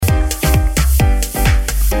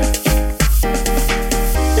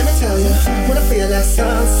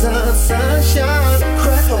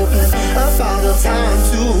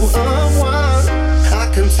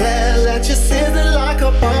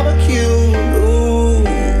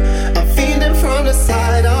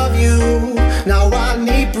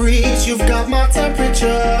breeze, you've got my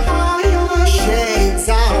temperature. Shades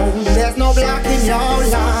on, there's no blocking your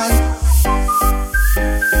line.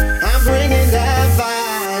 I'm bringing that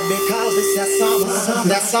vibe because it's that summer,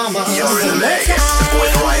 that summer. You're in the mix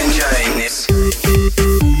with Ryan James.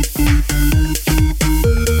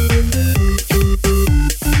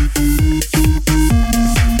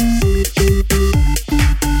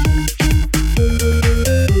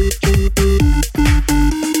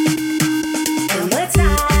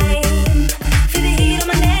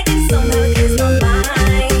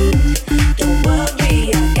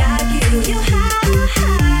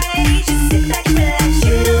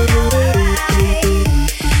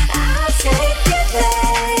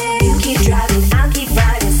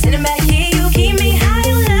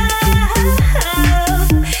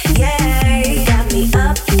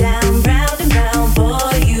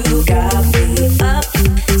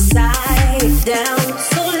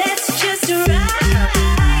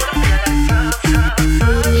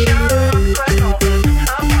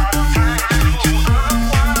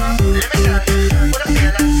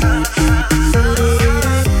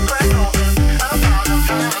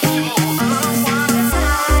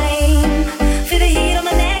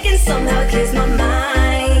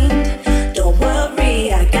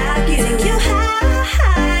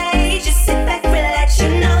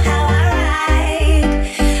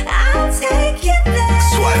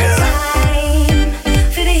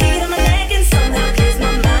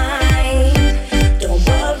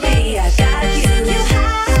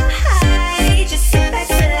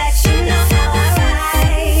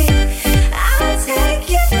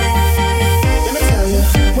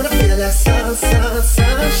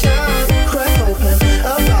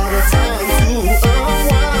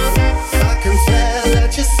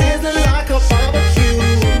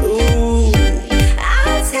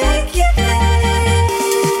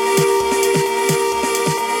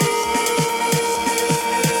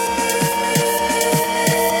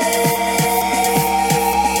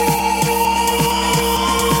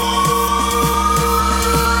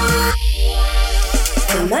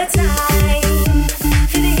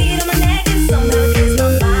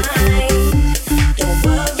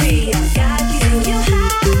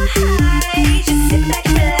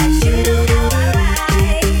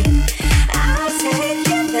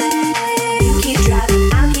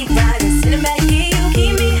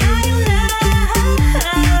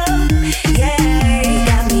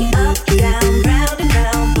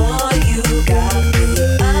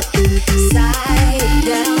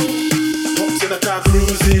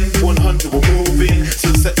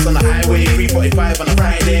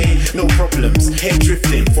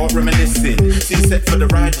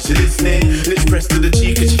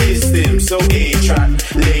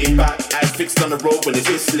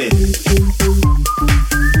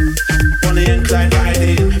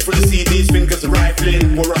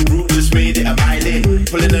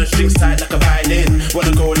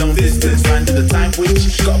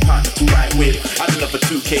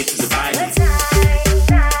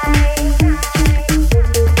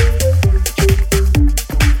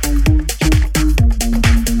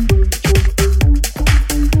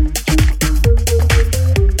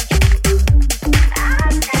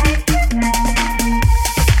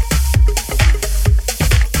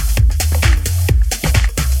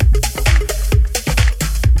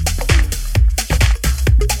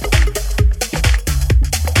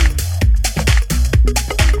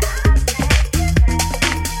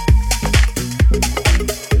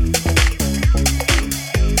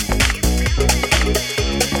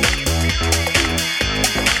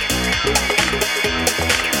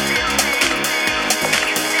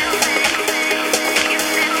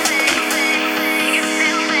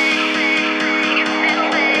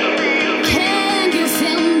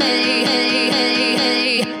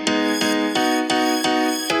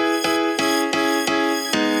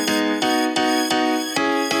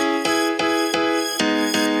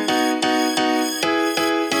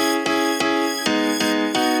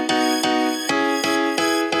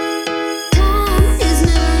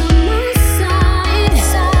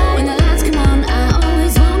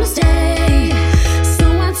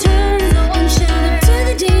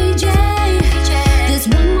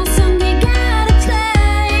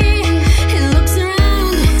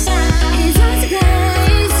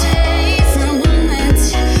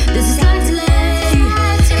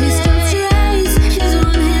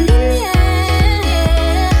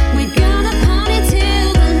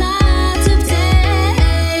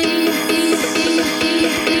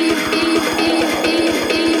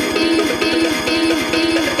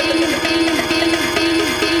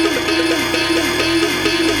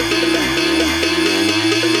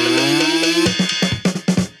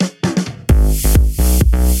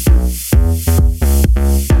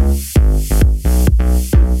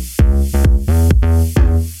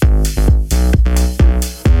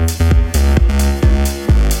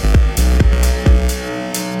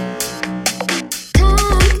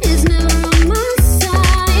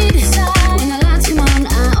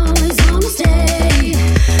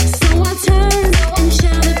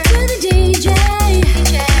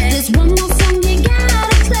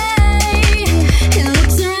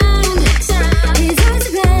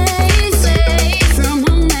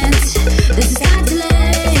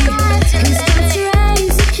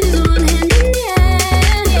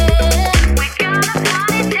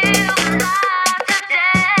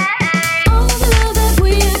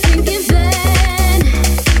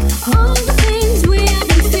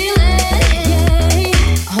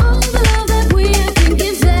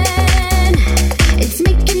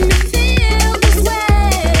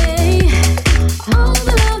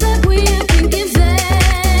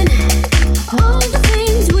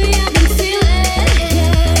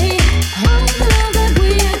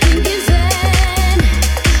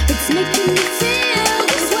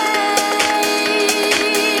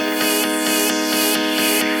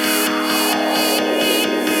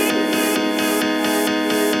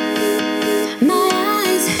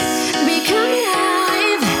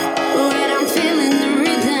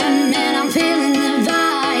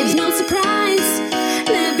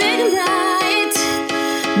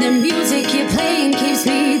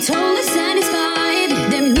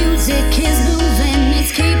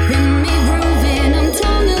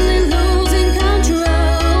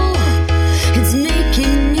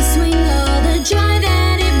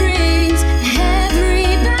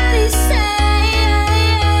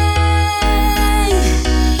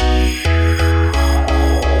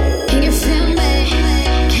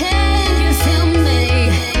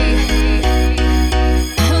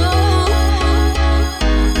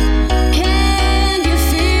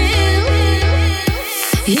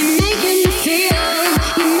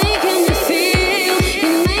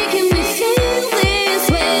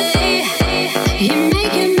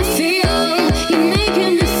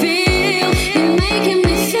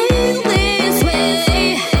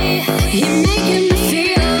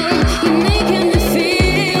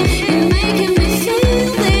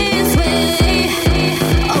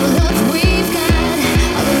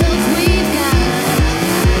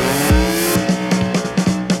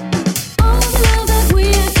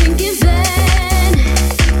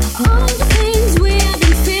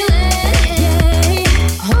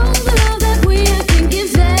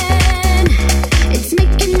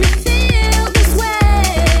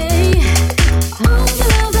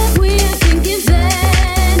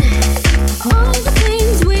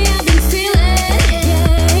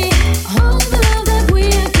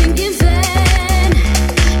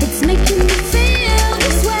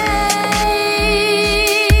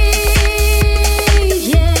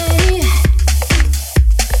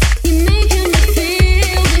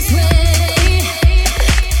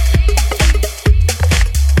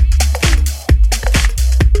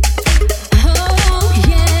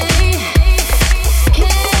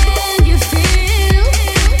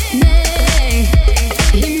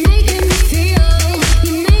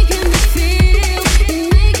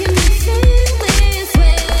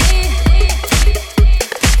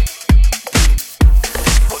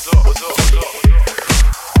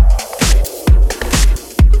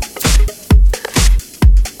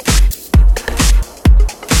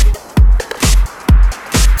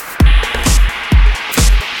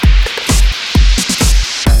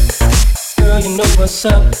 what's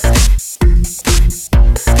up.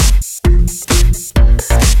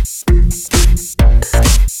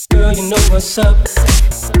 Girl, you know what's up.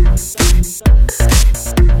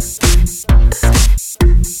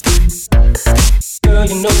 Girl,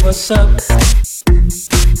 you know what's up.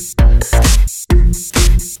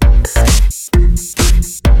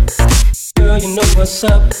 Girl, you know what's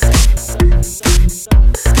up.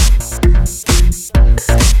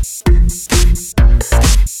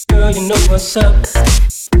 Girl, you know what's up.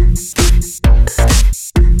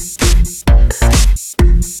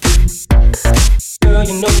 Girl,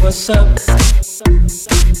 you know what's up.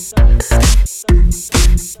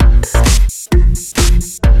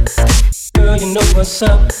 Girl, you know what's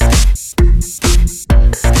up.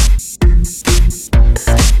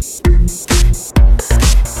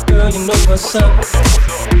 Girl, you know what's up.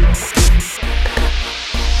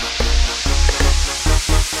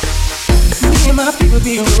 Me and my people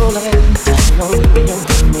be rolling, along with your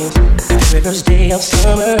homies. The first day of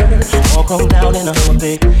summer, walk on down in a Hummer.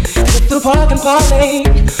 Hit the park and parlay.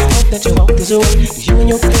 Hope that you walk this way. You and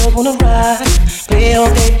your girl wanna ride, play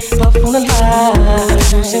all day, puff on the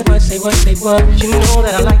line. Say what, say what, say what. You know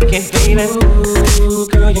that I like it, baby. Ooh,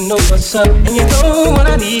 girl, you know what's up, and you know what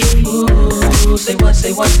I need. Ooh, say what,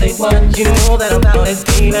 say what, say what. You know that I'm about it,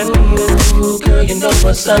 baby. Ooh, girl, you know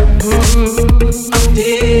what's up. I'm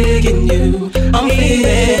digging you, I'm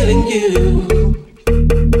feeling you.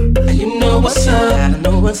 And you know what's up, I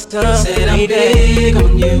know what's up. Said I'm big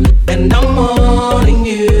on you, and I'm wanting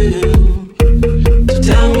you to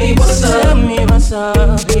tell me what's up. Tell me what's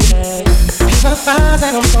up, baby. If I find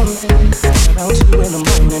that I'm something around 2 in the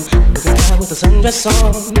morning, looking out with the sundress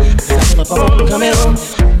on, and I feel a bone coming on.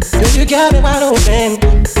 Girl, you got me wide open,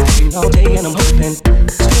 waiting all day and I'm hoping.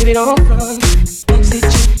 So baby, don't run, exit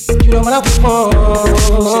you know what I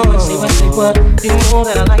want. Say what, say what. You know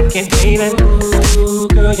that I like it, baby. Ooh,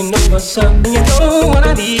 girl, you know what's up, and you know what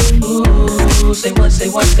I need. Ooh, say what, say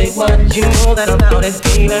what, say what. You know that I'm about it,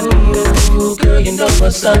 baby. Ooh, girl, you know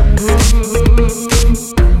what's up.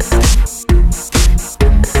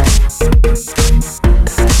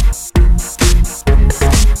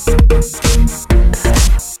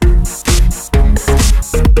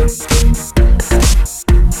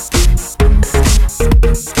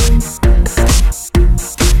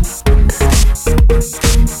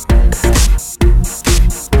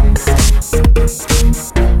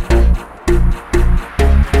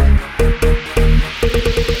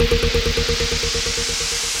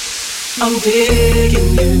 I'm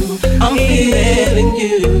digging you, I'm feeling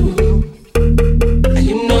you. And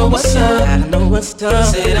you know what's up, I know what's up.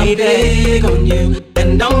 Said I'm big on you,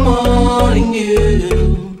 and I'm wanting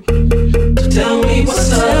you to tell me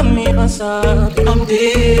what's up. Tell me what's up. I'm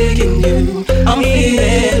digging you, I'm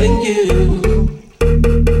feeling you.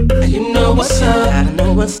 And you know what's up, I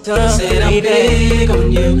know what's up. Said I'm big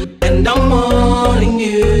on you, and I'm wanting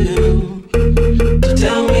you to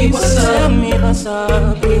tell me what's up. Tell me what's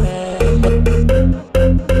up, baby.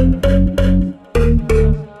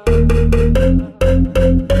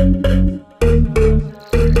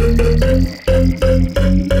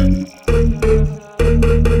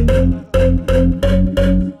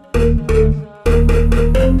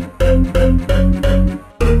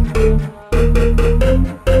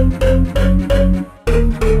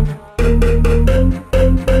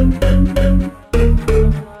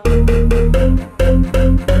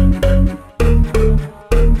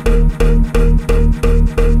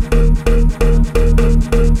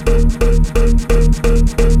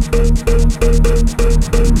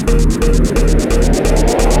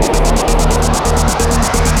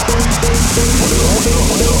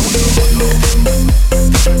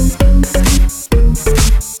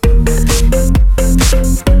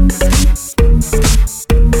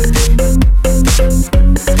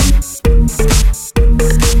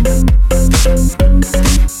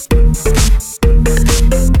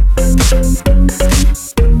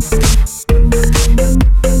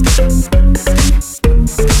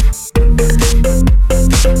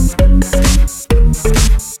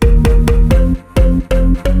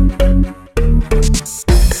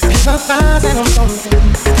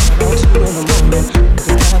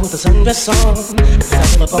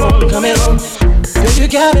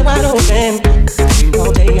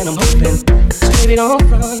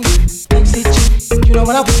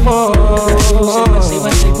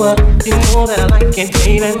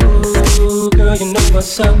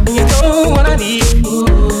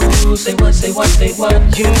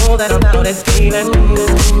 You know that I'm out at feeling.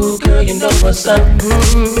 Ooh, girl, you know what's up.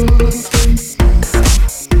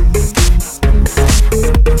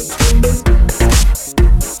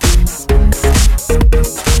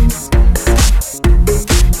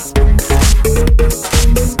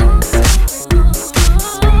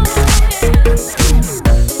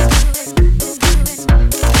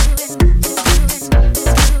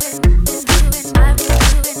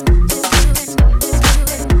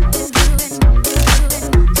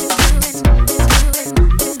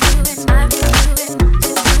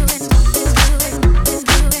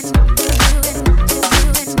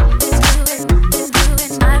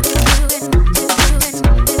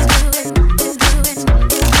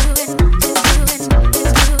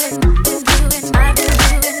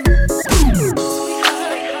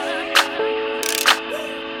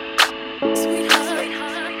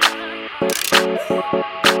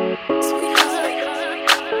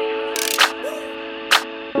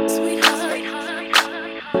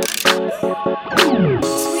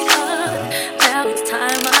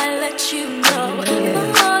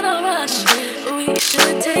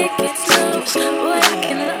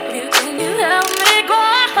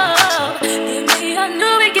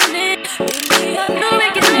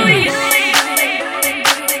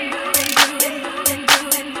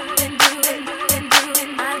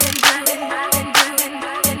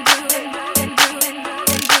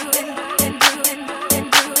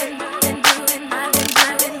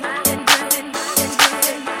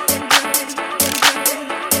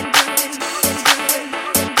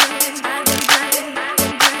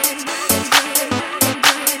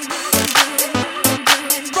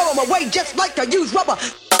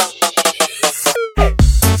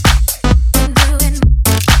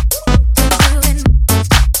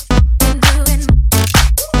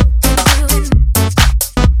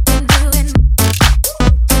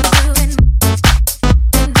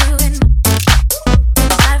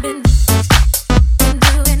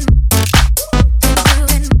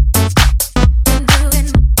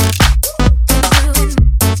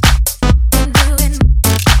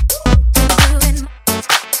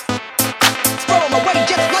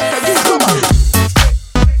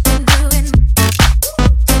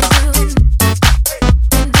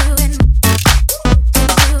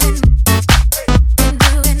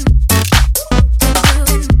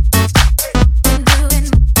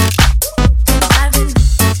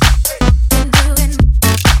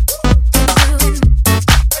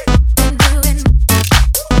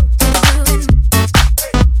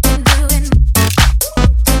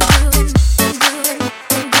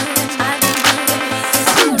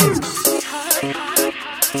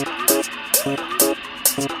 I've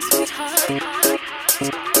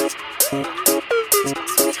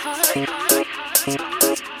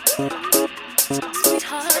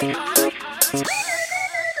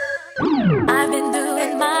been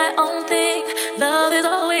doing my own thing. Love has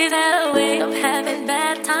always had a way of having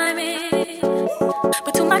bad timing.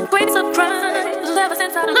 But to my great surprise, ever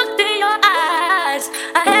since I looked in your eyes,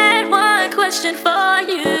 I had one question for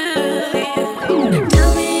you.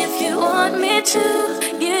 Tell me if you want me to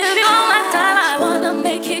give you all my time. I wanna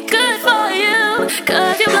make it good for you.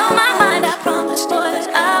 'Cause you blow my mind, I promise, boy, that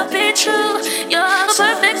I'll be true. You're the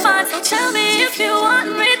perfect fine, so tell me if you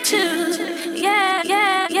want me to. Yeah,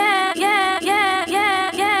 yeah, yeah, yeah, yeah, yeah,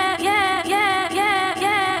 yeah, yeah, yeah, yeah,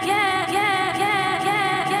 yeah, yeah, yeah,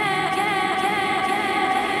 yeah, yeah,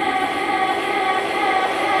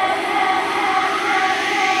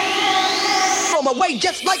 yeah. From away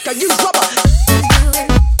just like a used rubber.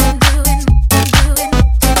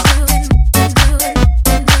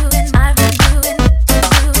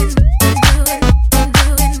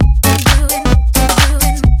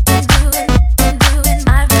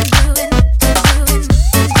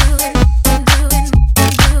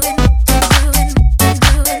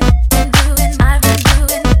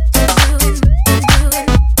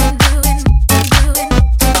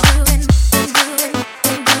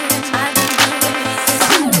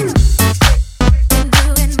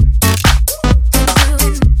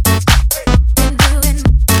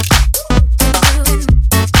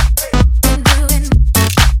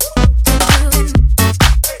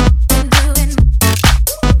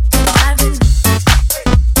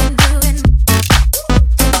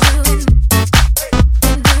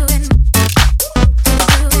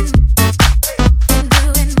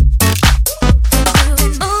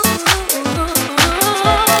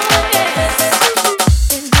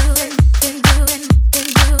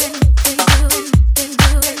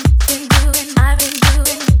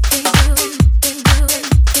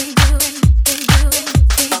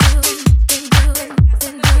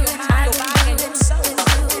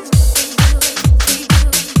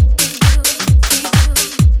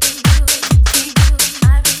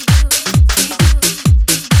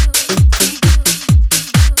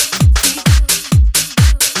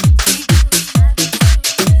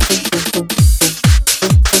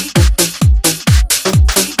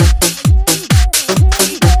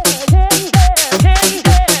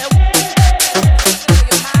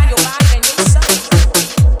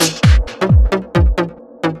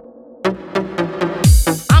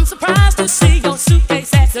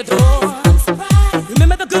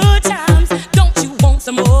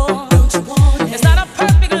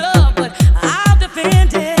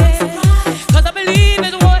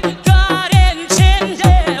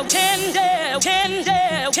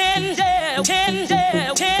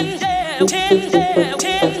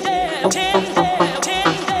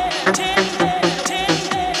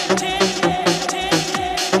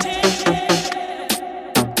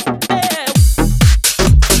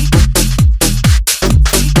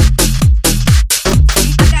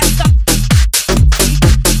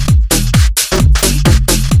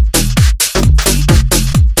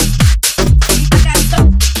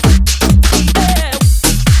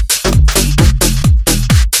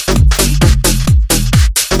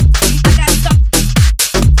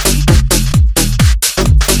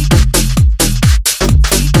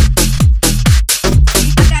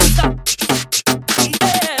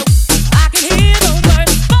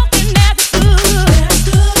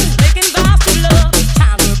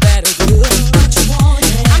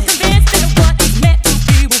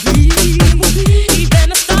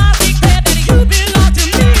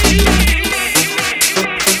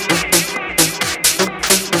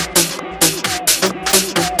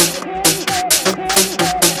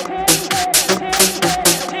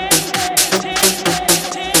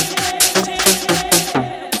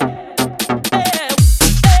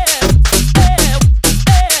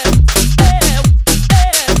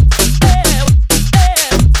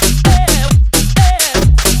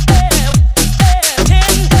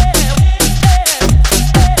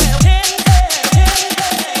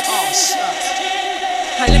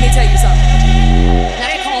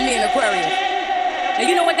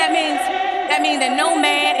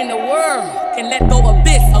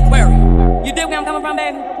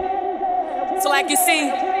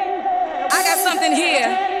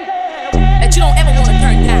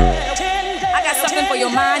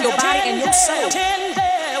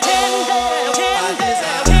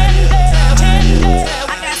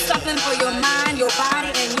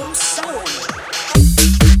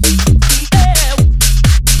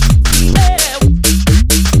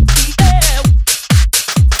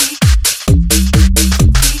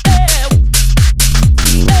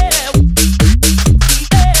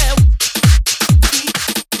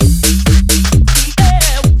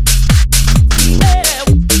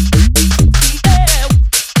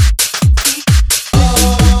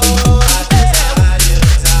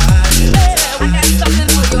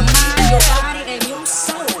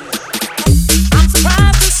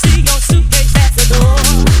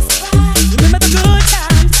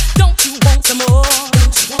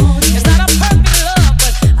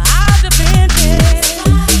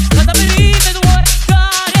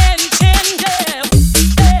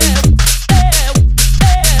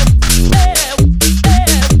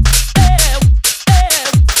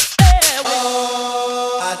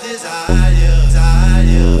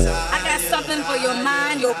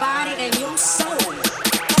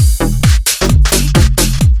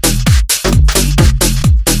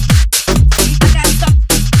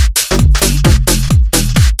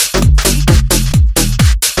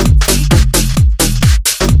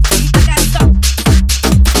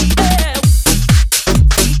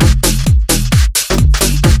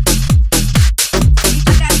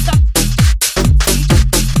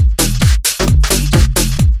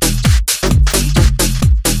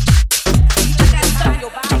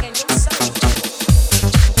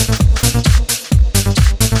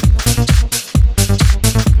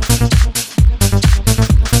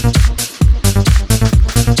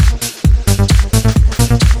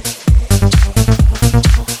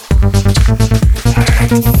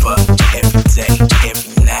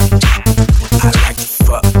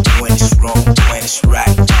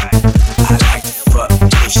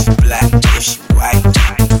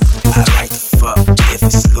 If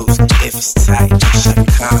it's loose, if it's tight, Chaka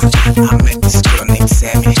Khan. I met this girl named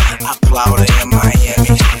Sammy. I plowed her in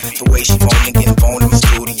Miami. The way she moaning, getting boned in the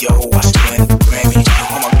studio. I should win a Grammy.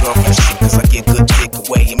 On my girlfriend shit, cause I get good dick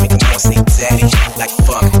away and make them all say daddy. Like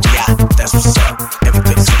fuck, yeah, that's what's up.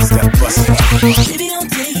 Everything's got busted. Baby, don't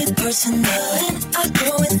take it personal. Then I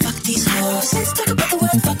go and fuck these hoes. Let's talk about the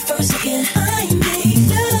word fuck for a second. I may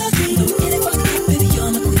love you. And if I could, baby,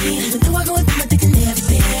 you're my queen. And though I go and put my dick in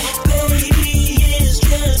everything, baby, it's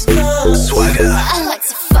just love. Swagger. I like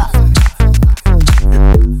to fuck.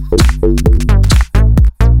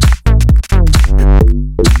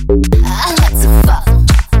 I like to fuck.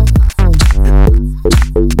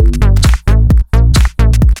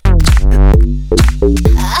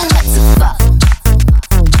 I like to fuck.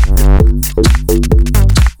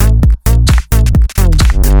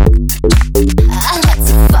 I like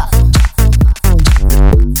to fuck.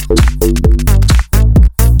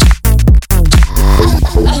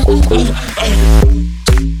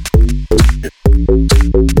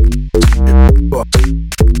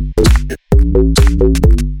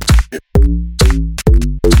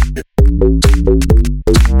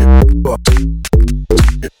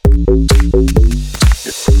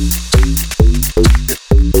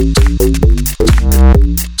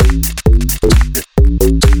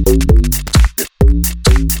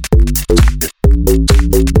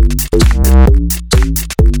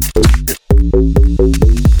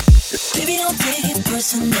 Baby, don't take it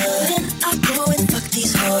personal. Then I go and fuck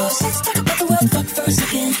these hoes. Let's talk about the word fuck for a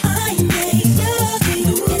second. I may love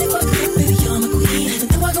you. And if I could, baby, you're my queen. And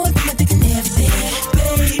though I go and put my dick in everything,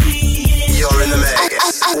 baby, You're in the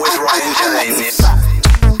mix with Ryan James.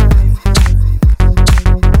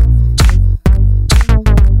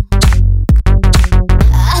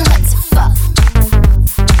 I like to fuck.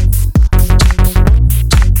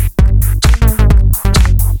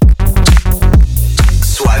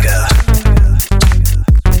 Swagger.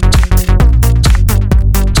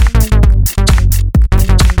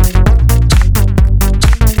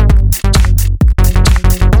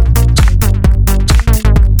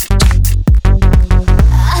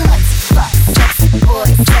 I like to fuck sexy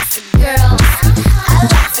boys, sexy girls. I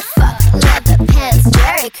like to fuck leather pants,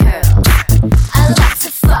 Jerry curls. I like to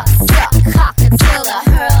fuck, suck cock until I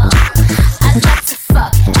hurl. I like to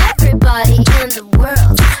fuck everybody in the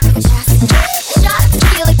world. Take a shot of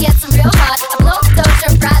tequila, get some real hot. I blow the doja,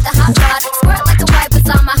 ride the hot rod. Squirt like the wipers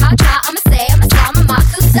on my hot car. I'ma say, I'm a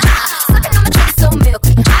makusa. Sucking on my titty so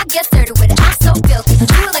milky. I get dirty with it, I'm so filthy.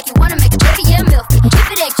 Do it like you wanna make it, baby, yeah, milky.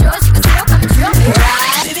 If it ain't yours, you can still come and drill me,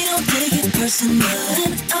 right? baby, don't take it personal.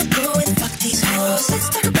 Then I go and fuck these hoes. Let's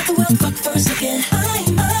talk about the word fuck for a second. I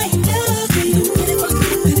love you. And if I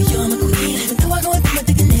could, baby, you're my queen. And though I go and put my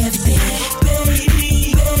dick in everything, baby,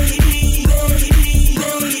 baby, baby,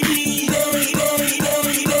 baby,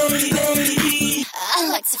 baby, baby, baby. I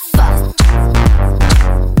like to fuck.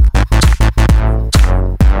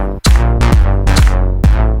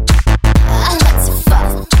 I like to fuck. I like to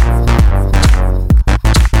fuck.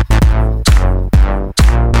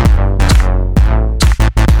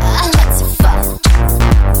 I like to fuck. I like to fuck. I like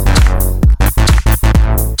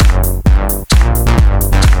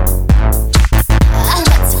to fuck. I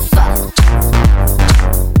like to fuck.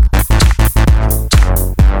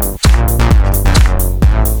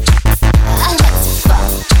 I like to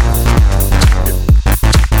fuck.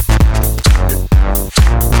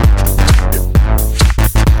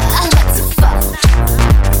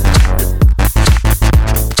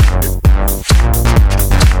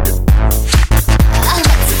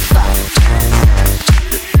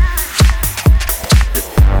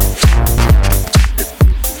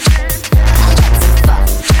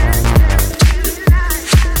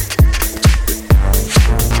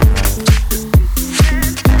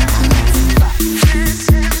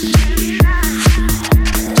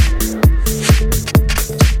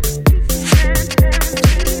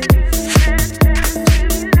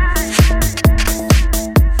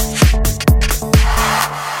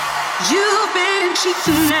 You've been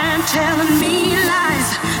cheating and telling me lies.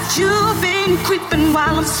 You've been creeping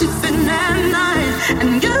while I'm sleeping at night.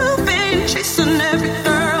 And you've been chasing every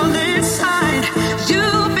girl inside.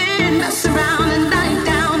 You've been messing around and lying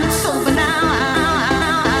down. It's over now.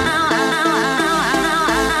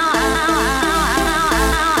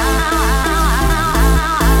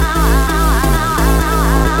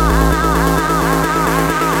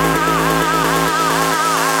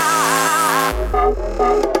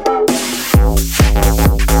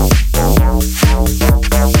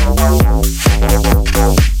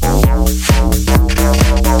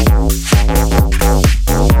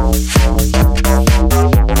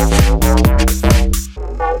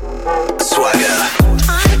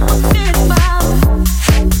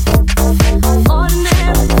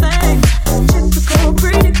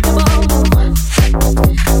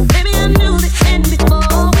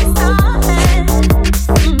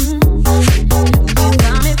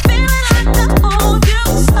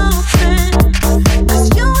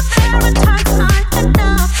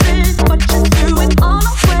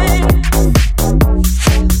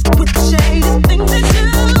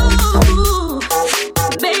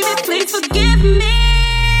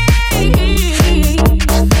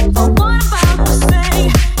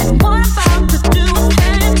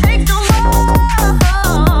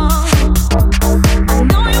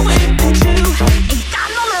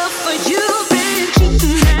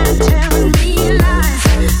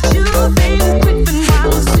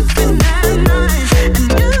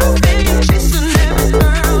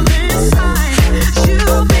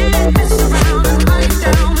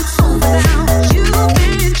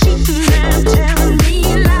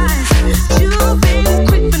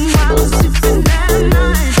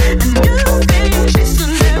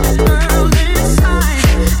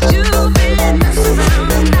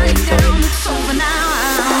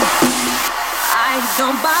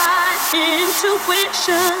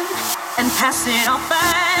 intuition and pass it off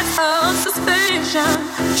as a suspicion.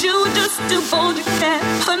 But you were just too bold, you kept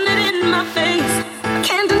putting it in my face. I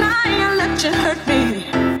can't deny I let you hurt me.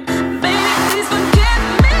 Baby, please forgive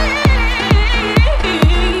me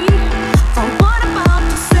for what I'm about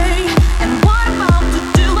to say and what I'm about to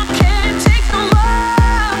do. I can't take no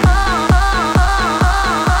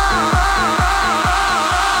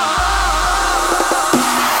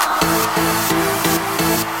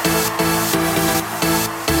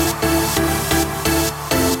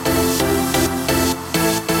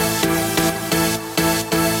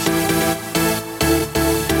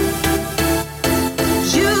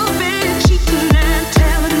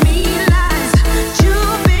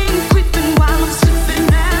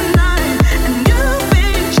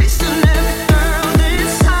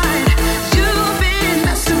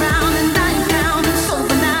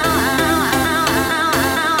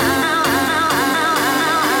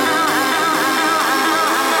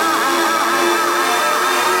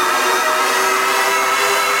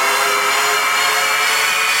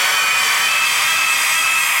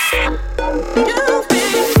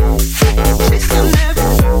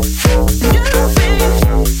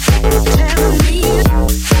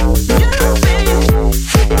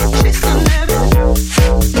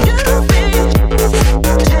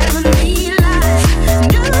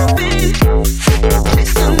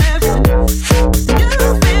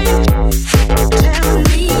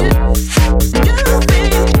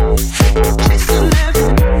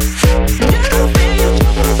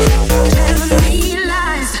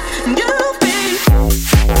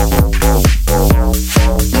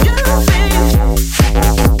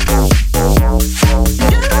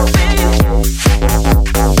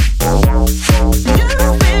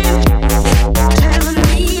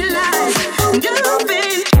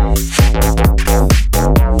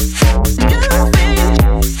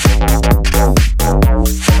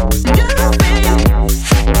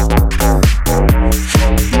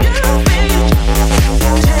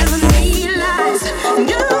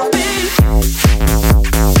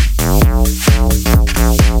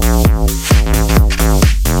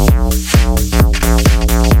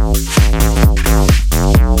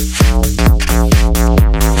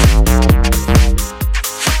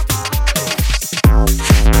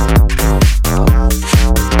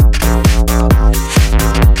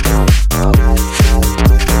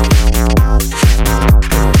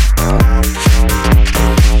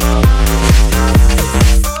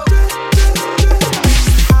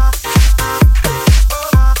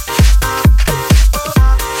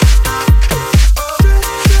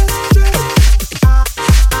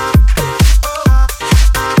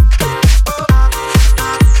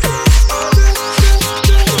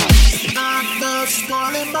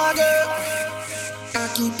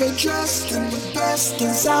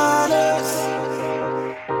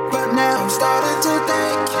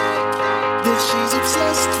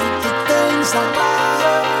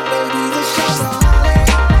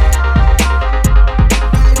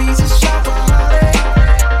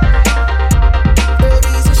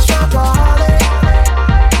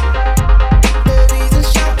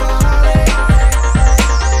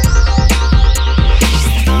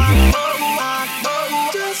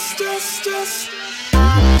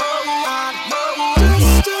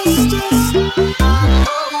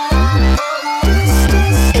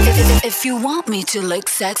If you want me to look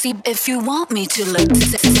sexy, if you want me to look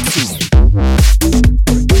sexy.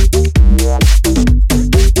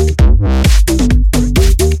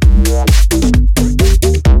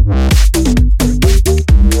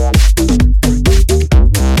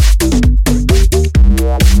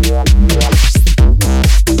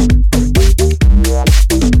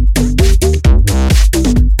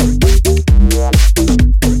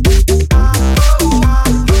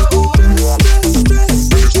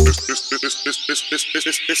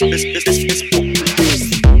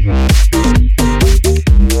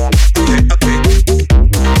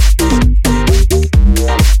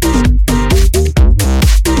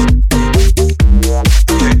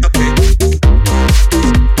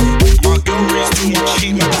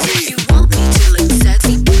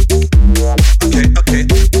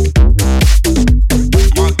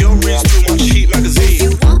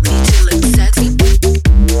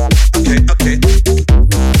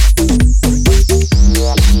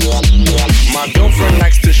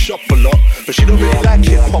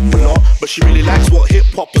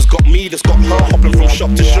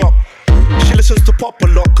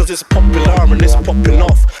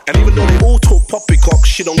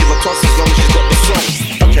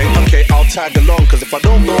 Tag along, cause if I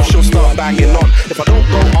don't go, she'll start banging on. If I don't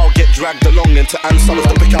go, I'll get dragged along into Ann Summers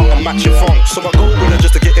to pick out a matching phone. So I go with her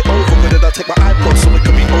just to get it over with, and I take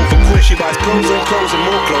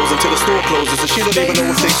and she don't even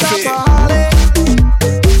know if they fit.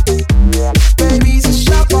 Baby's a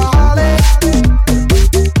shopaholic.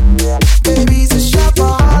 Baby's a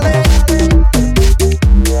shopaholic.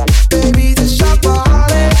 Baby's a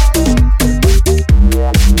shopaholic.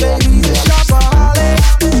 Baby's a shopaholic.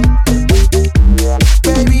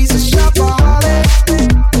 Baby's a shopaholic.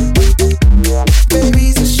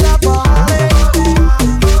 Baby's a shopaholic.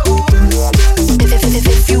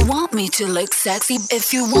 If you want me to look sexy,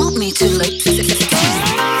 if you want me to look sexy.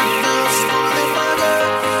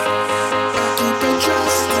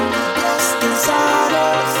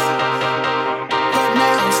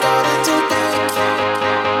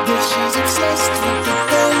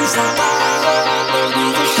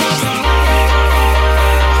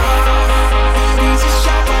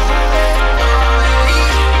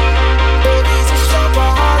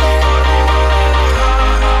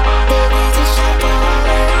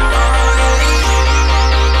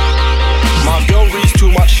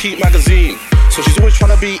 Heat magazine, so she's always trying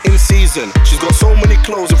to be in season. She's got so many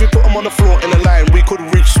clothes, if we put them on the floor in a line, we could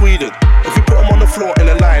reach Sweden. If we put them on the floor in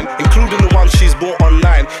a line, including the ones she's bought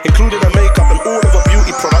online, including her makeup and all of her beauty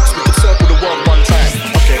products, we could circle the world one time.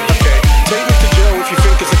 Okay, take me to jail if you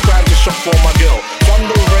think it's a crime to shop for my girl.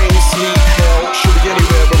 Thunder, rain, sleet, hell, should be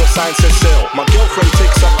anywhere but a sign says sell. My girlfriend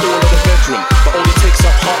takes up all of the bedroom, but only takes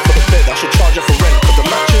up half of the bed. I should charge her for rent, cause the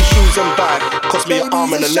matching shoes and bag cost me an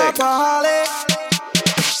arm and a leg.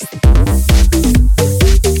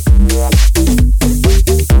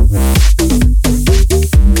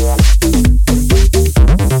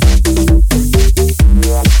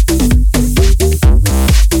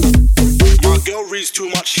 Too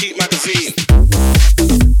much Heat magazine.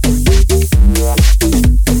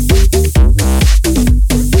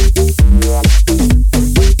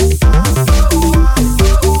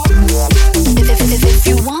 If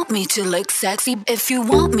you want me to look sexy, if you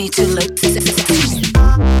want me to look sexy.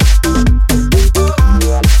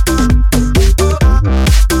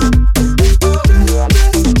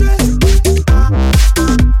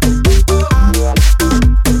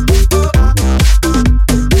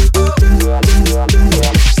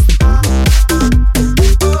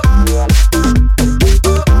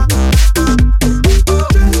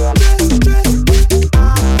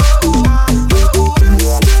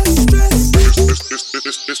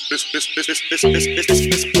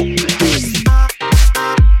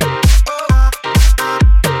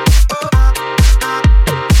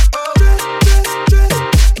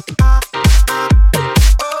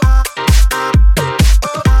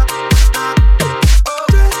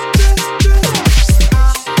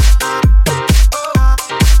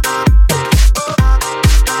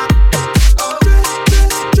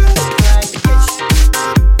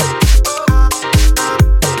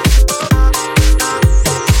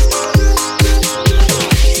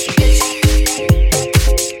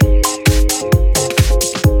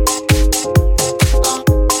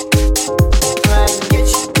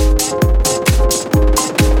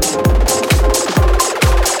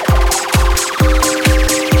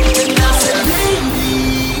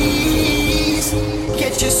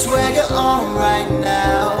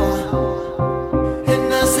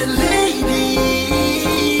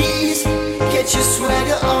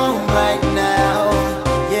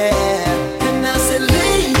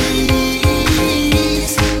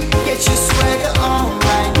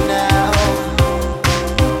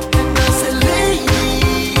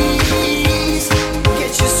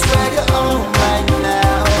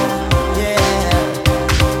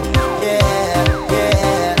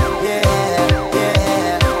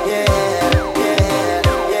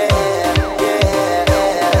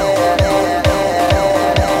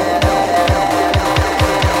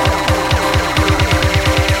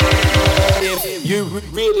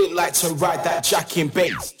 To ride that jacking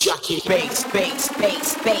bass, jacking bass, bass,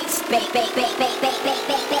 bass, bass, bass, bass, bass, bass, bass,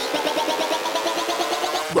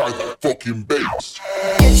 ride that fucking bass.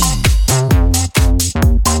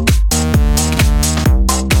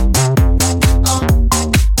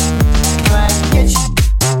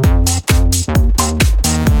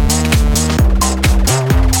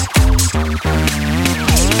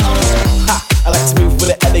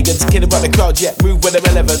 Kid about the crowd, yeah, move with the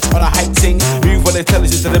relevance on a hype ting, move with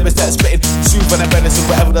intelligence, the limits that spitting, smooth on the venison,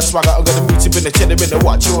 whatever the swagger, I'm gonna move to in the cheddar in the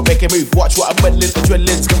watch, you will make a move, watch what I'm meddling,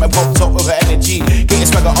 adrenaline's got my pump top with her energy, getting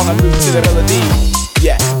swagger on a move to the melody,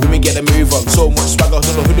 yeah, when we get the move on, so much swagger,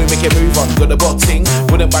 don't know who to make a move on, got the boxing,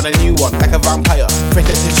 wouldn't buy a new one, like a vampire, fresh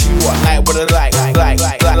to chew on, like what I like,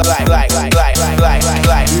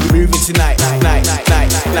 moving tonight, night, and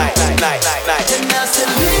that's the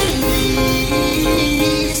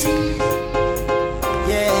ladies,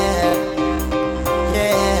 yeah,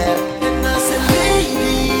 and that's the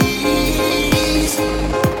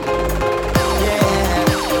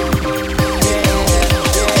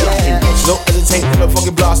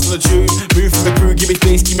on the tune. Move from the crew, give me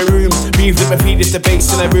space, give me room. Breathe, let me feed this the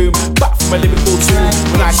bass in the room. Back from my lyrical tune.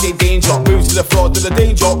 When I say danger, move to the floor, to the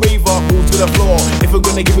danger, raver, move to the floor. If we're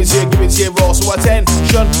gonna give it here raw. So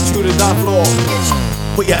attention to the dance floor.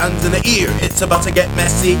 Put your hands in the ear, it's about to get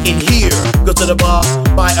messy in here. Go to the bar,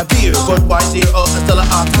 buy a beer, Budweiser or Stella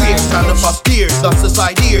Artois. Time to bust tears, that's the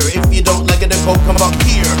side here. If you don't like it, then go come back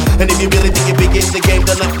here. And if you really think you're big in the game,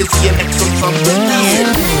 then let me see you next from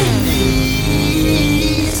here.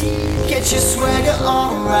 Ladies, get your swagger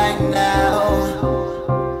on right now.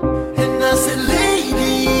 And I said,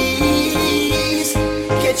 ladies,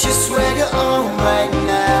 get your swagger on right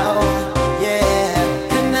now.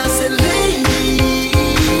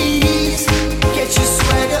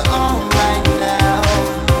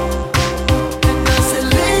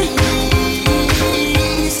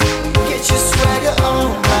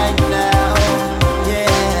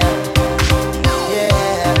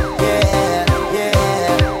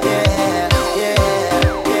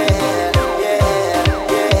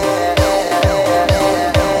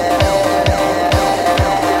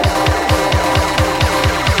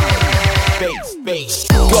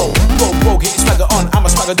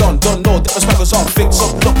 Don't know that my swagger's on. Fix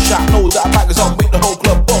up, look sharp, know that my bag is on. Make the whole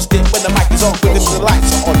club bust it when the mic is on. Quicker till the lights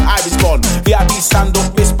are on, Iris gone. VIP stand up,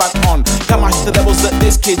 wristband on. Can match the levels that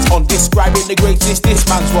this kid's on. Describing the greatest, this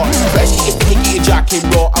man's one. Fresh get your jack in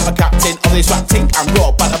raw. I'm a captain of this rap think I'm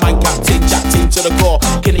raw. But the man captain, jack team to the core.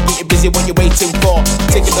 Can you get you busy what you're waiting for?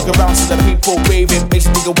 Take a look around to the people raving. Makes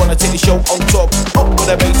a nigga wanna take the show on top. Up with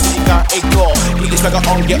the bass so you can't ignore. Get this swagger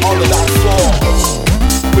on, get on the dance floor.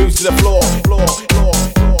 Move to the floor, floor, floor.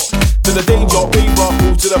 To the danger, raver,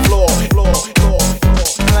 move to the floor, floor, floor,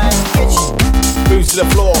 floor. Move to the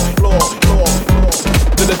floor, floor, floor, floor.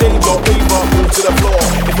 To the danger, raver, move to the floor.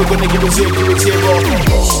 If we're gonna give it here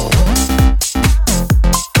raw.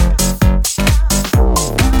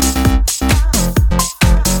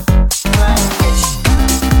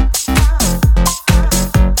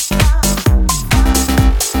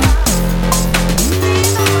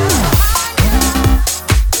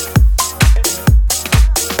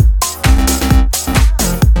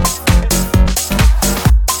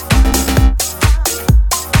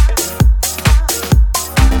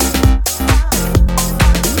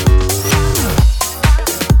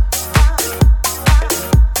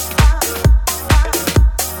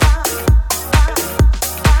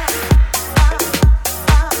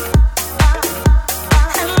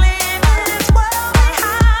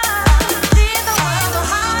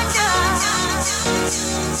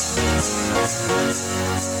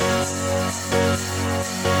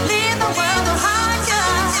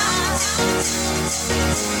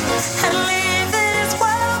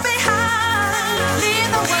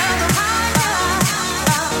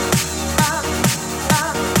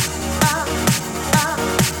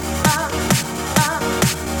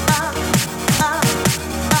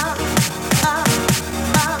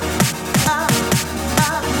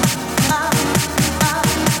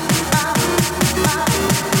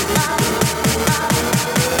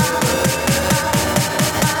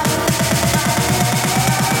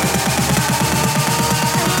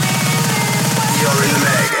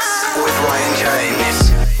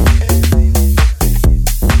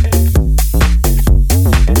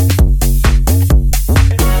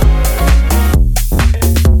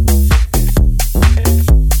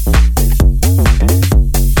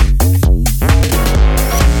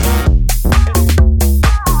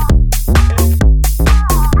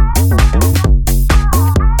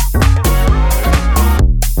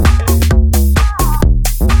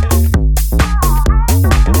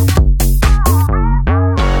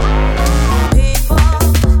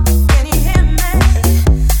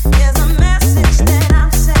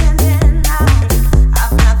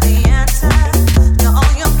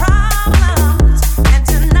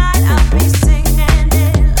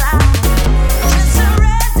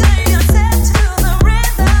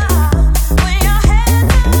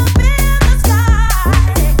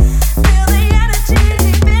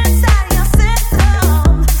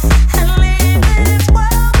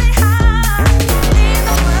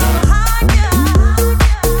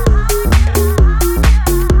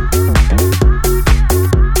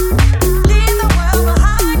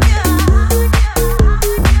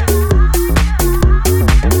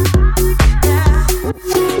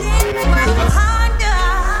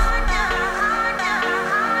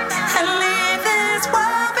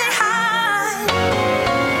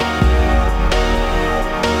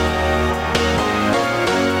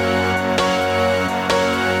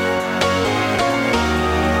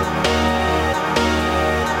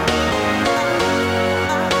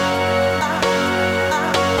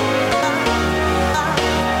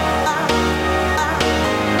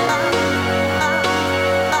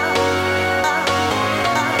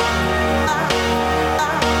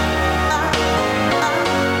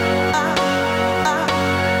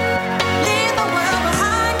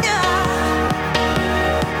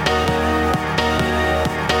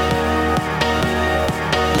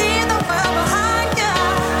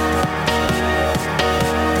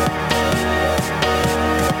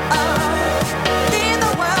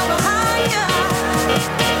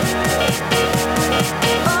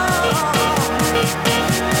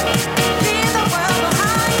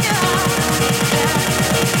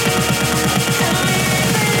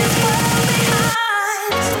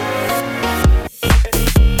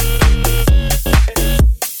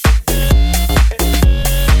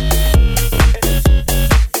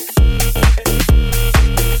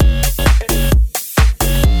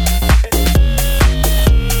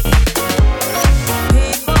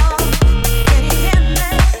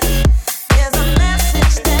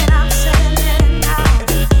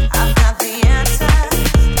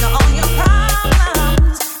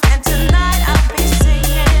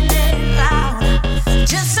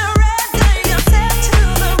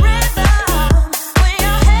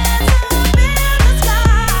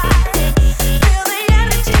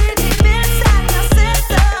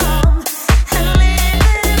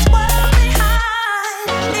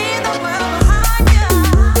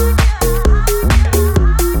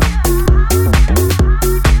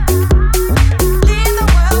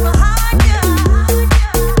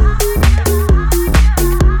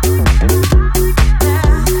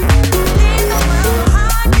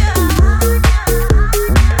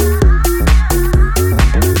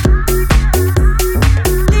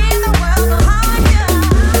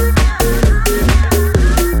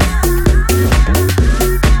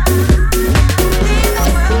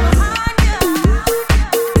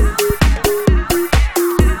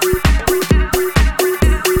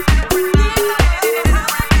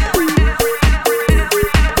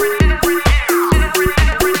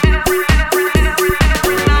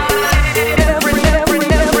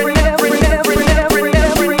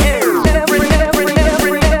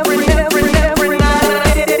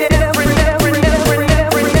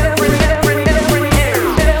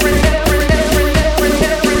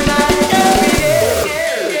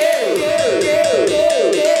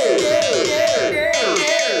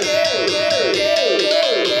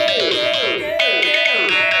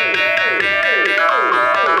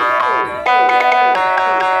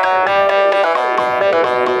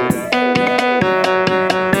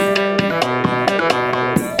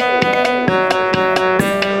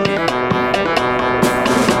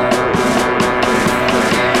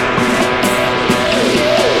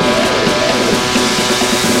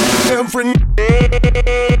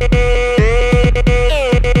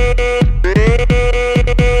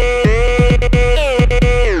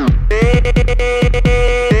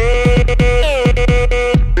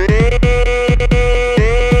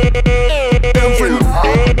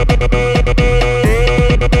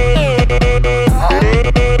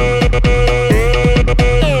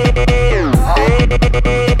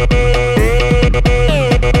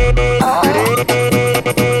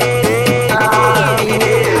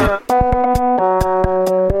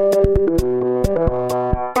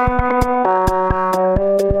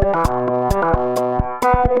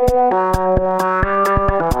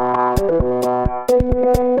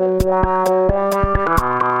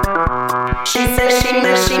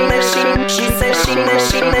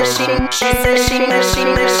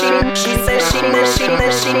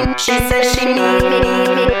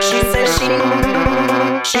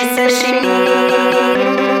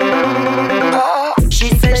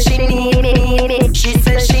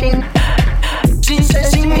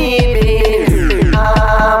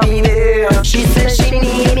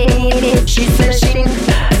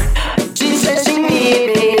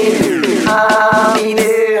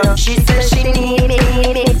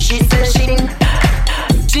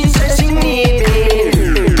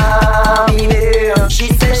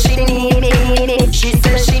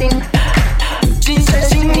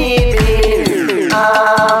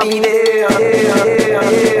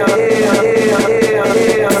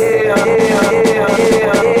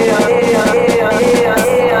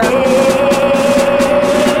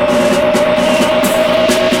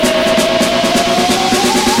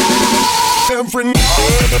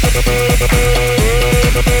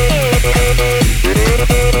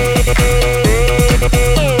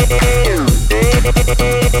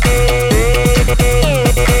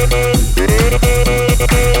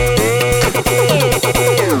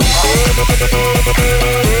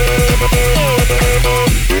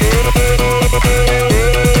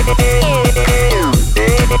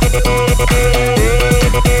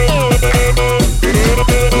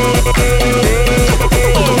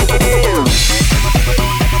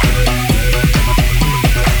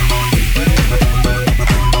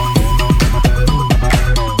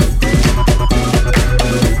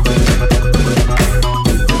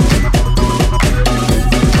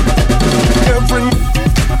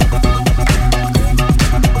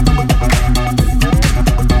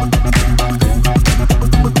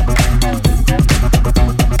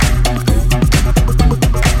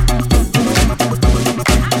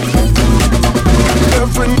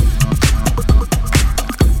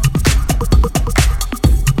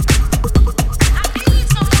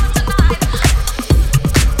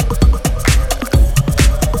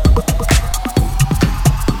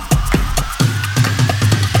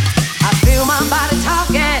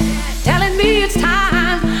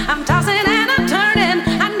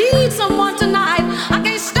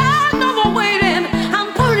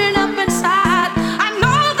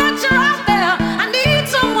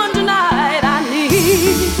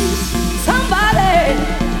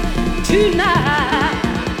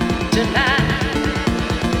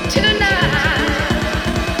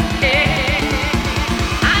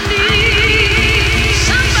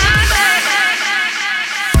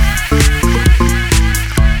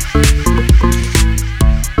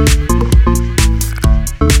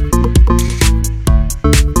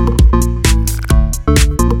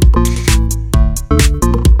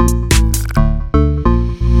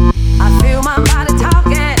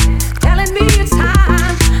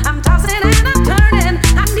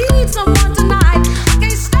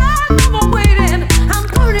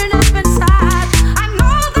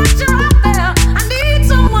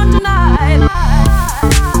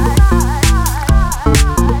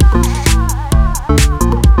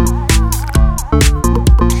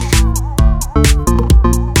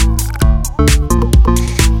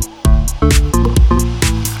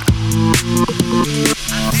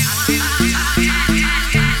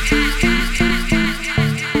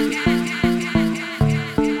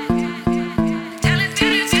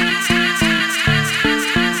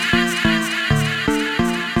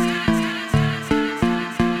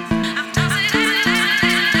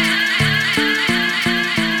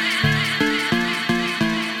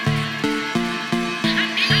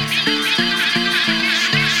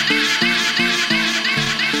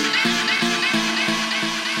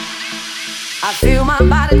 I feel my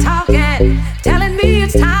body talking, telling me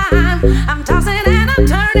it's time. I'm tossing and I'm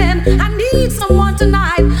turning. I need someone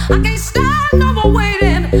tonight. I can't stand no more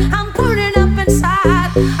waiting. I'm burning up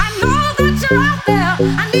inside. I know that you're out there.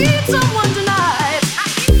 I need someone tonight. I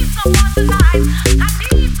need someone tonight. I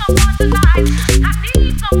need someone tonight. I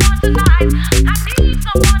need someone tonight. I need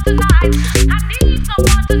someone tonight. I need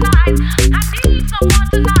someone tonight. I need someone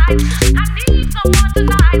tonight. I need someone tonight. I need someone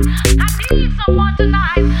tonight. I need someone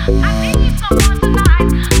tonight. I need someone tonight.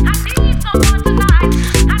 I need someone tonight.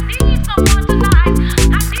 I need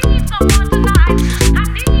someone tonight. I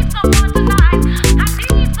need someone tonight. I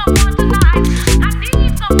need someone tonight. I need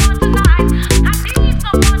someone tonight. I need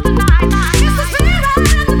someone tonight. It's the spirit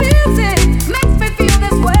in the music makes me feel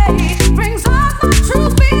this way. Brings out my true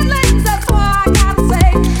feelings. That's why I gotta say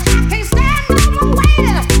I can't stand no more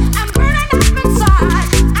waiting. I'm burning up inside.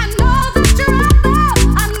 I know that you're out there.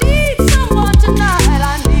 I need someone tonight.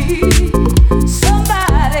 I need.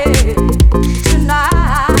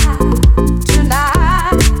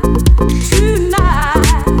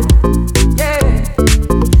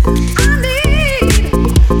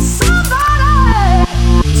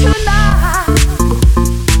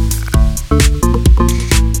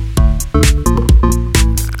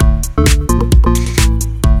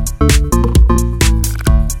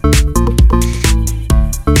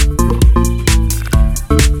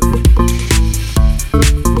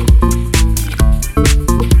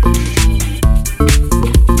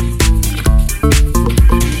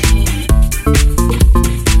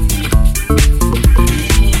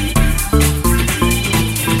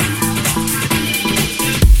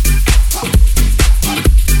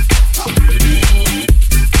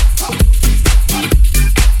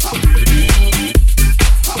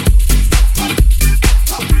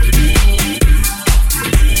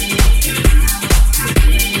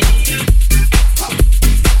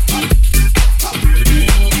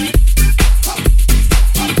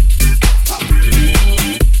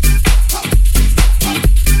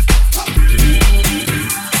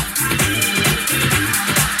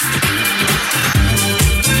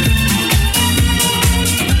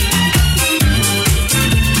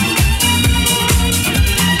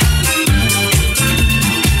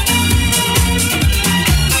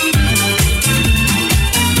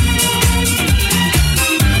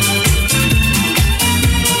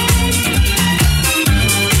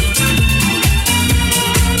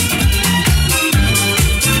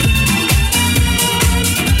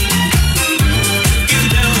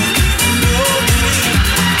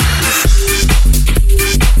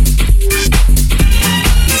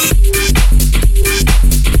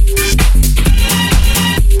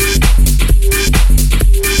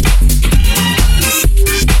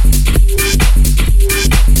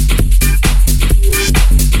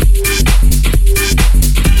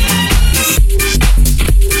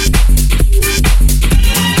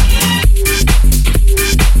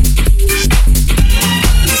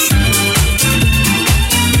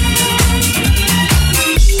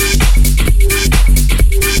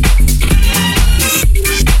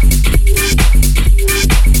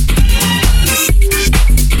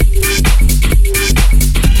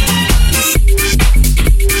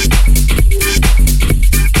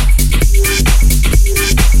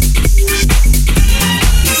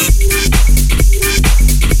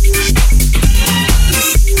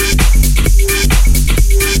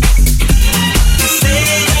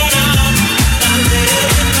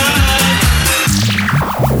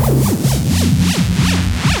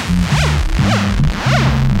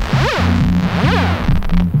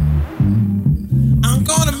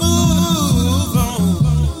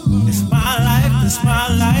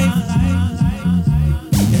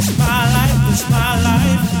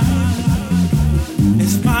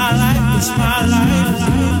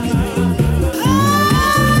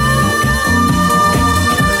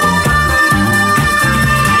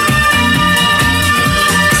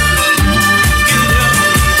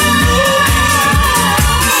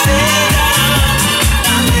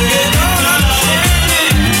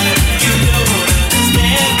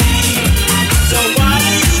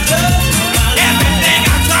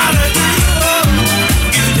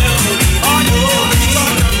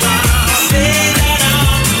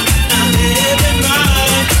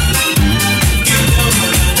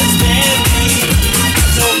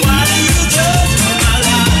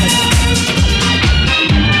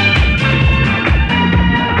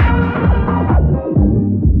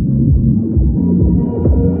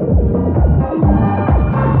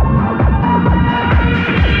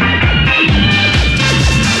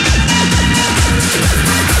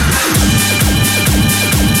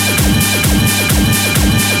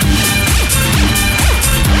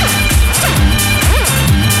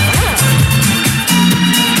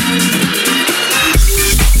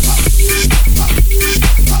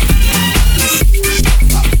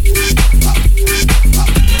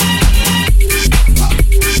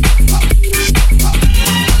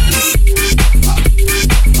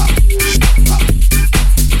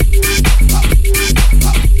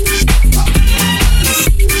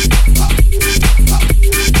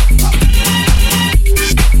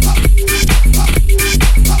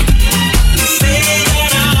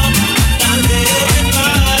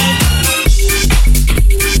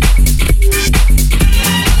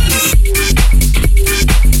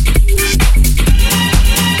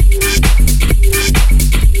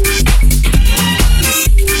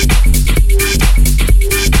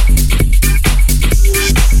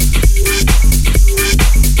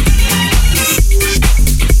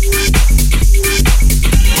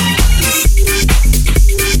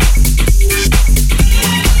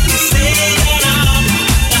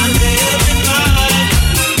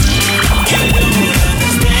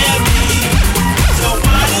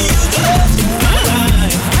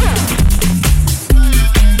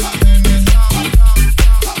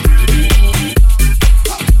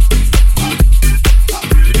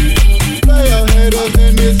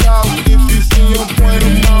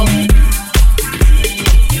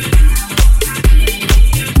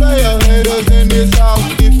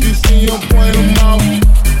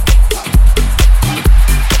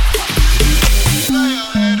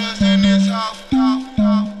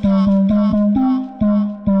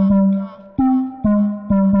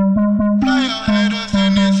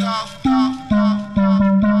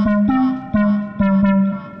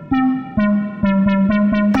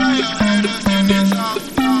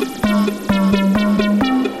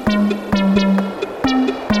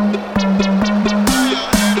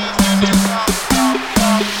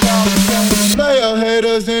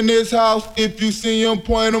 haters in this house. If you see them,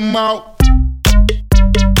 point them out.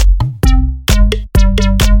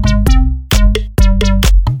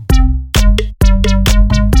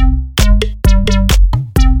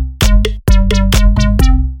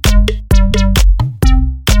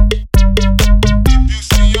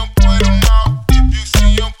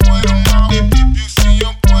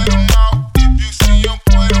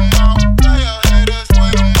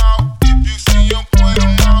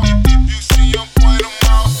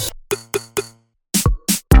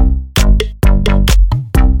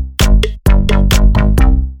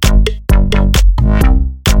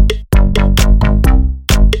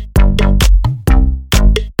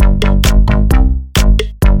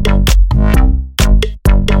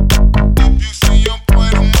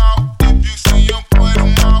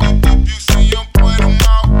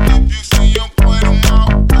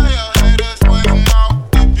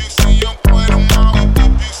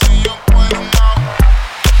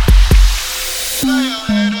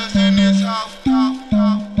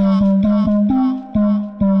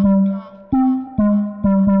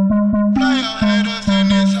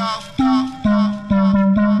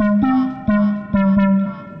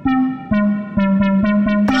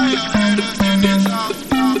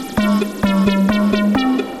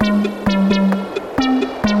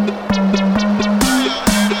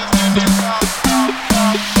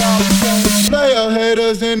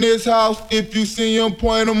 If you see them,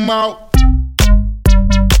 point them out.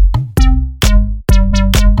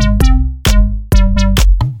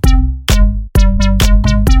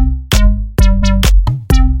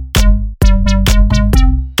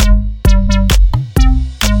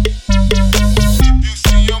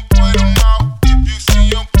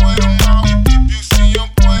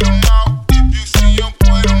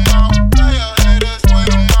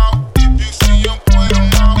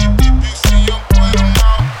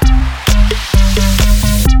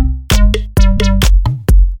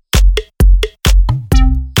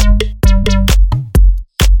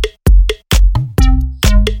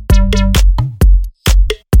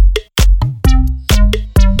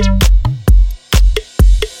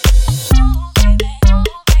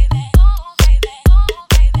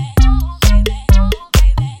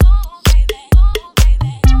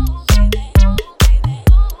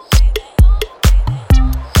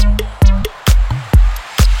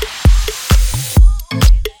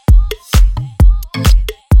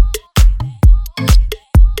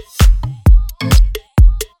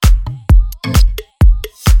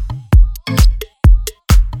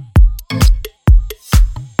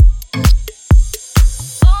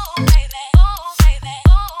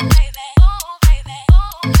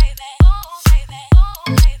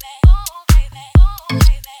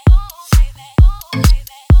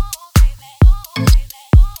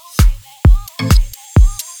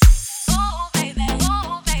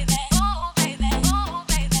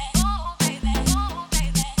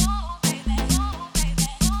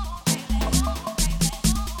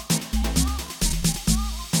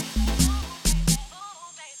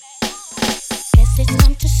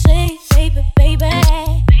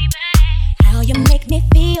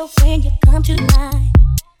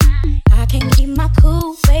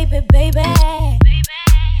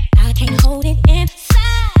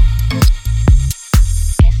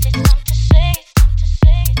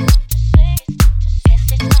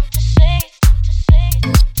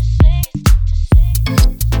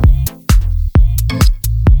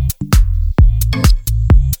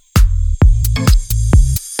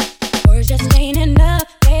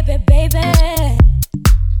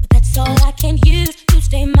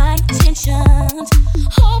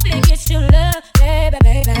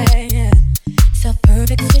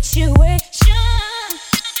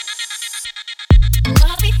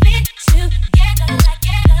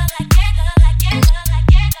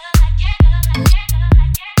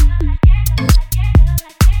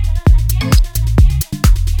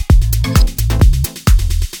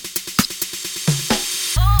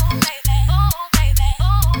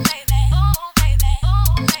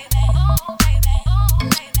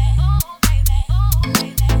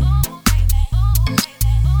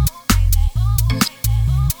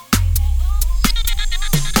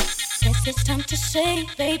 It's time to say,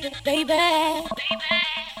 baby, baby,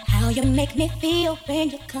 how you make me feel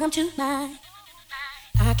when you come to mind.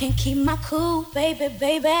 I can't keep my cool, baby,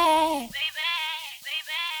 baby.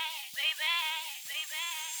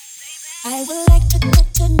 I would like to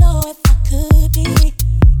get to know if I could be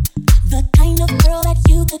the kind of girl that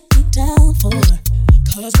you could be down for.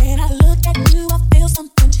 'Cause when I look at you, I feel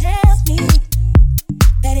something tells me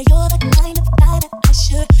that you're the kind of guy that I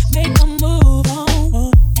should make a move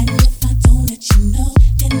on. And if I don't let you know,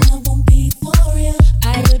 then I won't be for real. I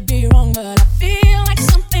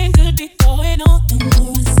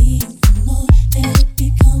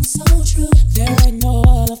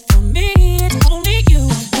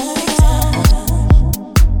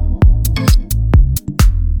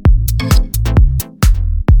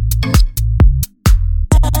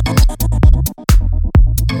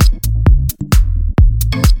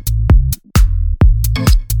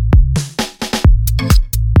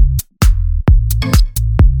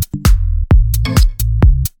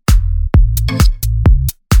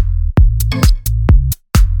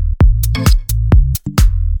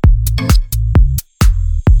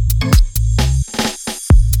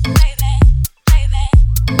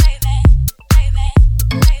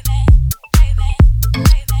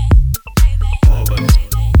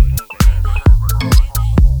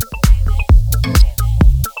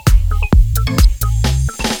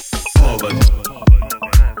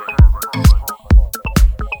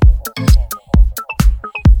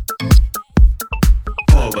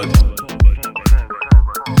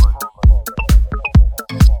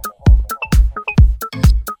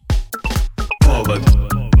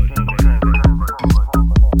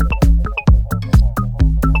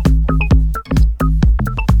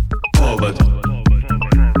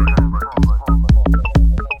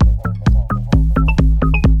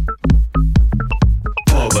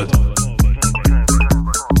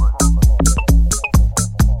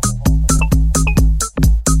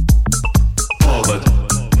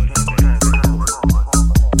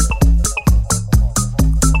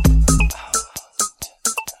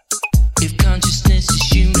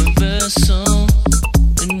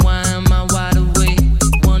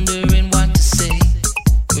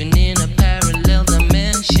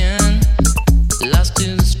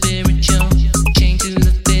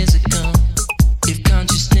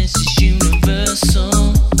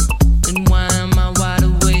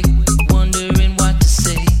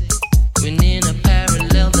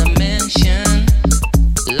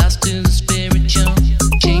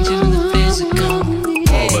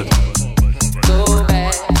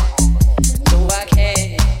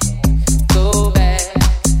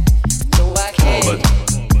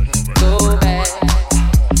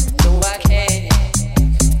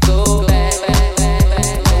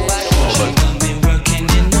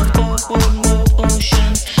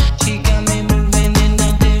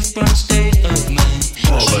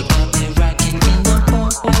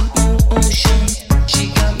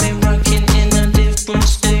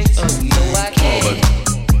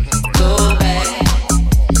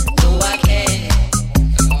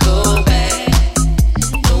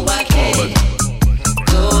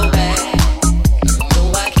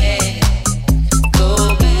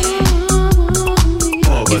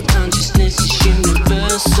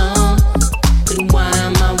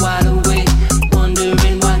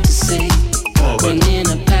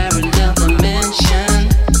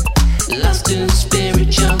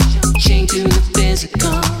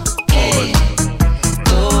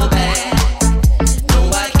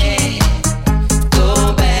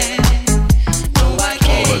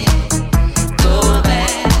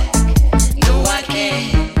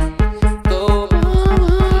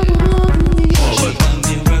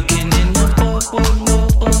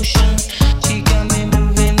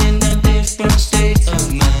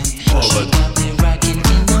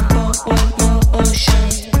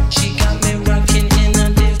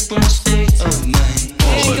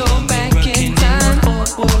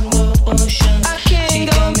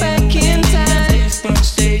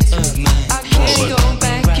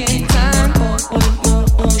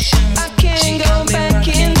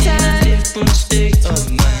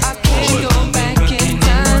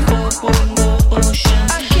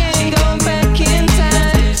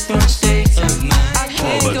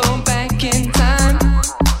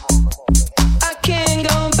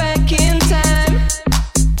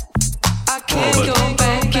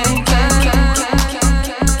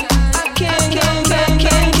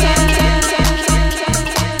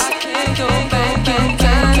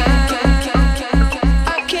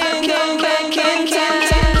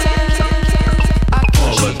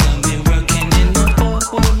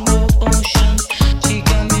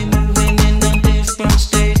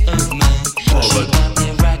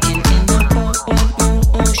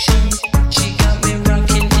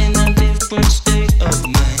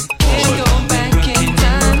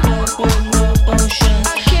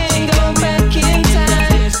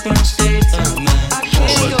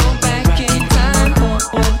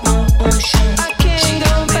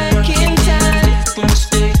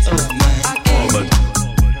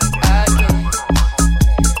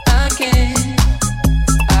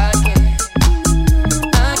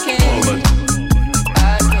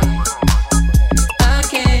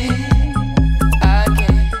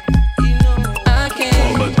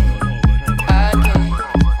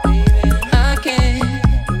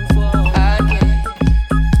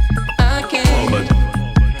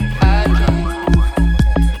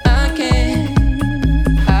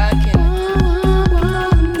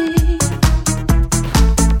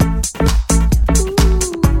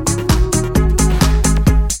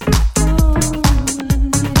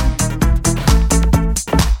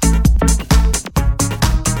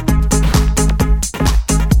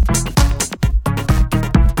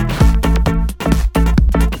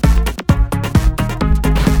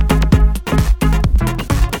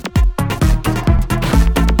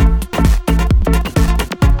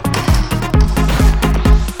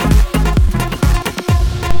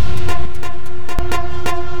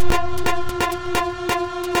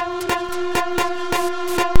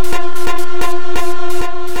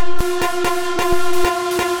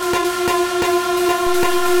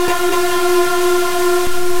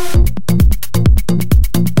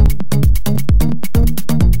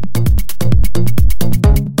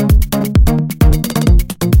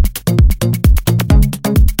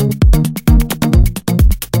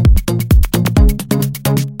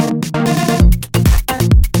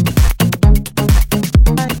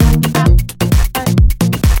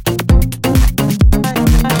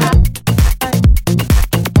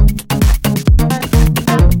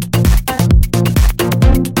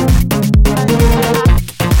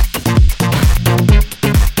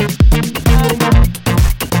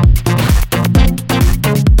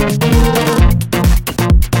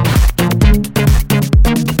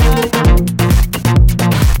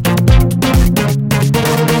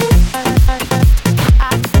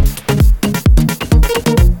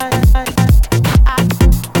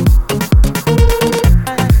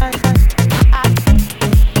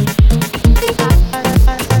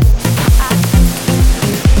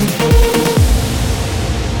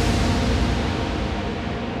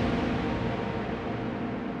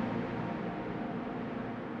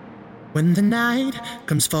When the night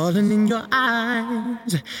comes falling in your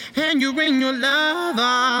eyes and you rain your love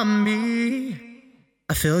on me,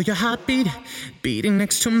 I feel your heartbeat beating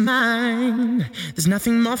next to mine. There's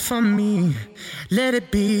nothing more for me. Let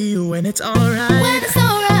it be when it's alright. When it's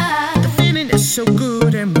alright. The feeling is so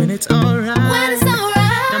good, and when it's alright. When it's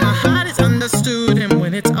alright. Now my heart is understood, and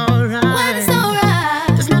when it's alright. When it's alright.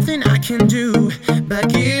 There's nothing I can do but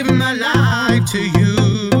give my life to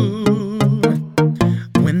you.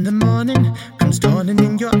 When the morning comes dawning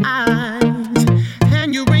in your eyes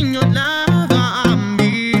and you rain your love on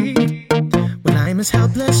me, when I'm as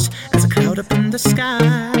helpless as a cloud up in the sky,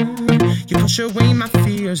 you push away my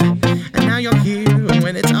fears, and now you're here. And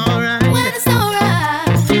when it's alright. When it's alright.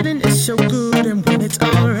 The feeling is so good, and when it's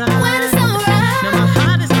alright. When it's alright. Now my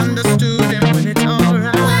heart is understood, and when it's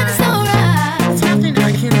alright. When it's alright. There's nothing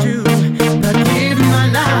I can do but give my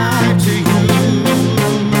life to you.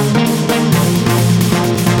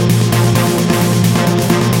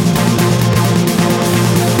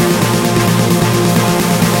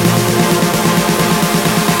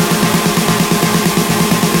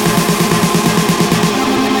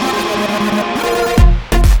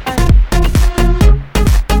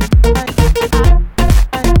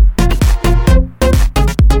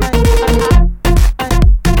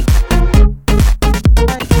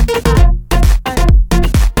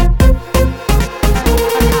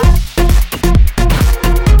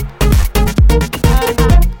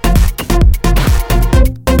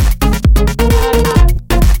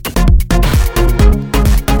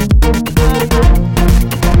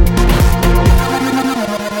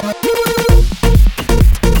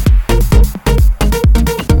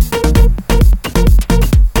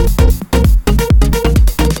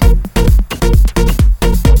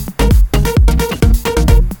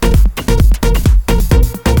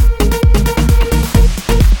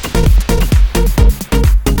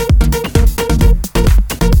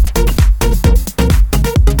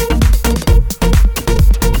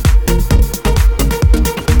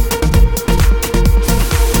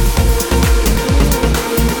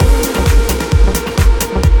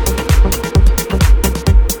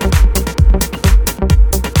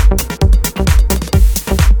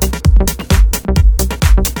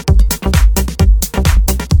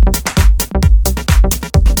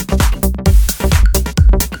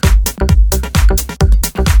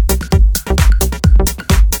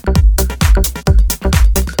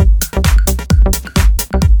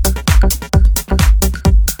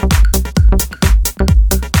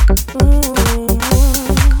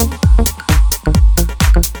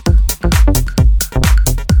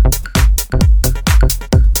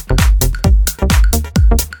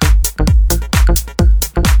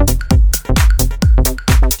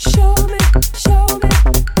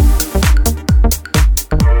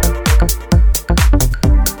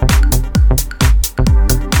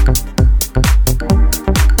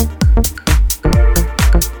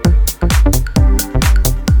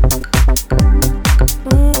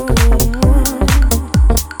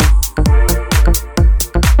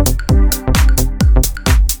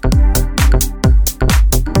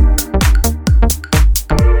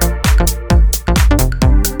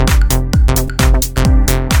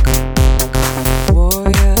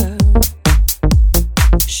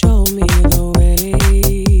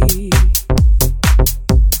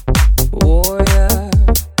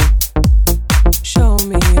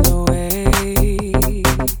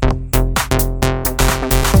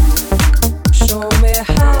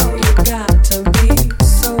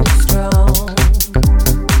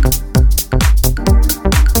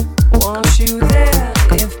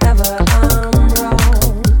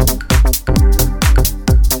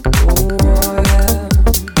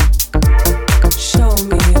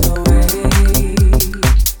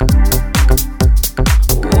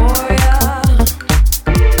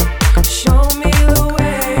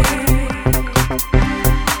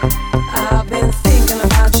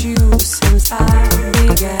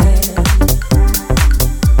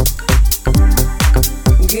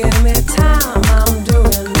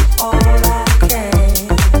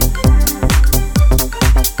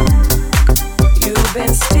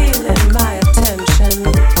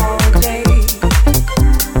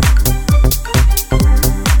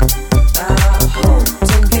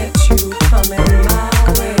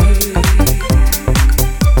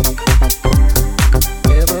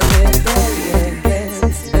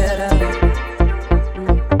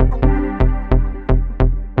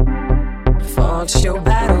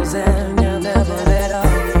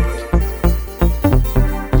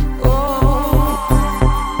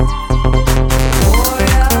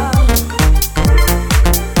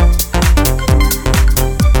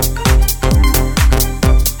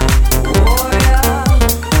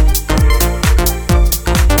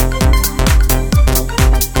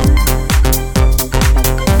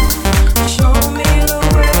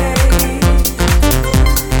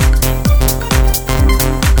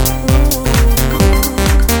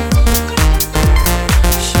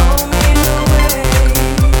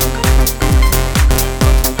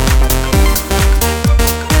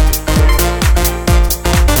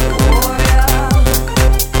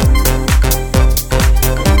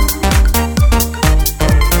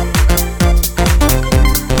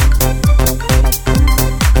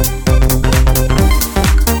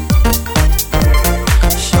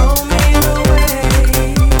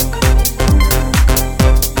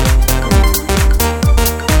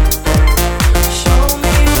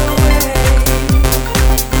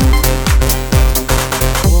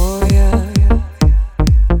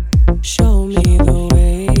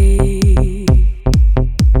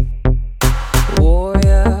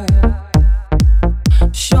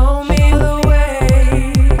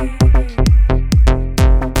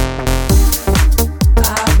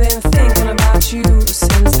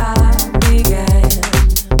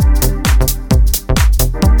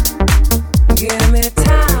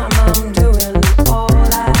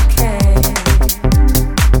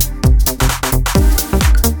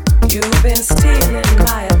 You've been stealing